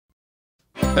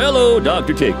Hello,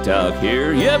 Dr. Ticktock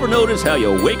here. You ever notice how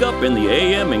you wake up in the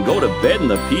AM and go to bed in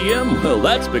the PM? Well,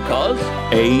 that's because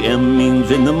AM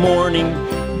means in the morning,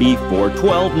 before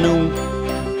 12 noon.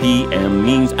 PM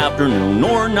means afternoon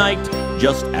or night.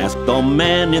 Just ask the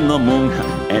man in the moon,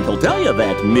 and he'll tell you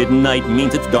that midnight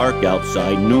means it's dark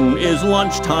outside. Noon is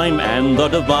lunchtime, and the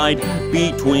divide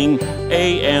between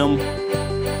AM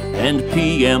and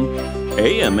PM.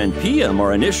 AM and PM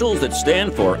are initials that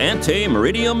stand for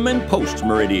ante-meridium and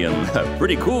post-meridium.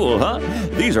 Pretty cool, huh?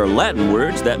 These are Latin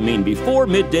words that mean before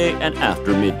midday and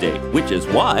after midday, which is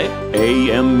why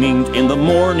AM means in the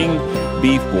morning,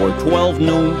 before 12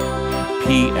 noon.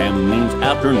 PM means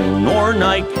afternoon or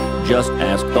night. Just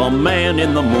ask the man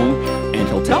in the moon, and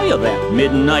he'll tell you that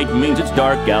midnight means it's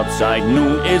dark outside.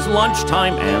 Noon is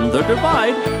lunchtime, and the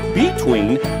divide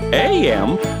between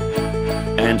AM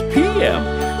and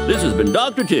PM. This has been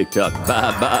Dr. Ticktock.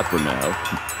 Bye-bye for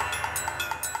now.